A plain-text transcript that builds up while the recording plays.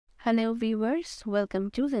Hello viewers,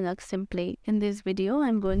 welcome to LinuxSimply. In this video,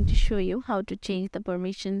 I'm going to show you how to change the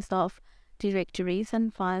permissions of directories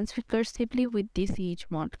and files recursively with the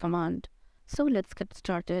chmod command. So let's get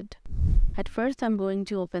started. At first, I'm going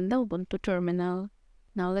to open the Ubuntu terminal.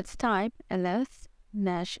 Now let's type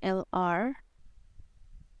ls-lr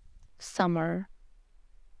summer.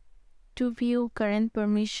 To view current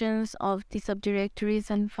permissions of the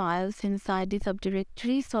subdirectories and files inside the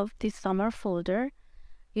subdirectories of the summer folder,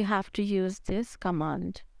 you have to use this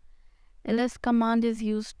command. ls command is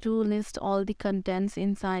used to list all the contents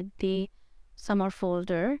inside the summer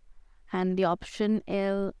folder, and the option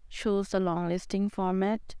L shows the long listing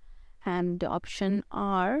format, and the option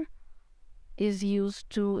R is used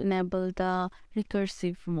to enable the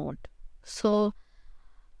recursive mode. So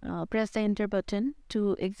press the enter button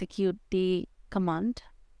to execute the command.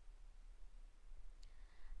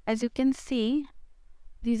 As you can see,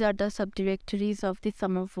 these are the subdirectories of the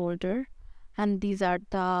summer folder, and these are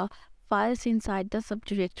the files inside the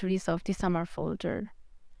subdirectories of the summer folder.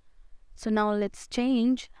 So now let's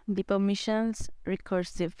change the permissions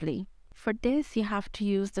recursively. For this, you have to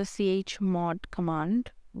use the chmod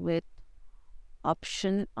command with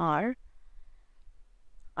option R.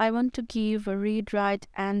 I want to give a read, write,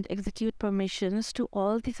 and execute permissions to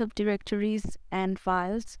all the subdirectories and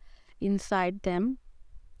files inside them.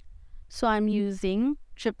 So I'm using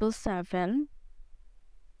 777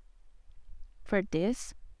 for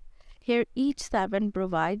this. Here each 7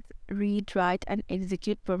 provides read, write, and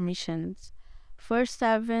execute permissions. First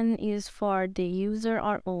 7 is for the user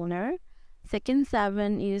or owner, second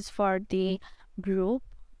 7 is for the group,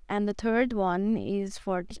 and the third one is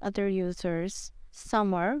for the other users.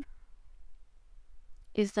 Summer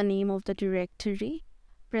is the name of the directory.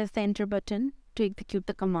 Press the enter button to execute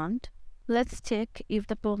the command. Let's check if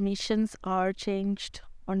the permissions are changed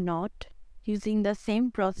or not using the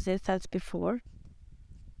same process as before.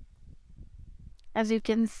 As you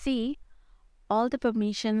can see, all the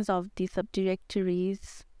permissions of the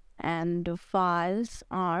subdirectories and files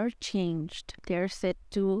are changed. They're set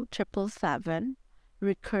to 777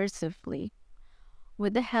 recursively.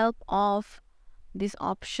 With the help of this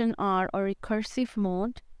option R or recursive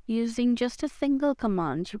mode, using just a single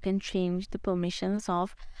command, you can change the permissions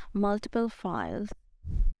of multiple files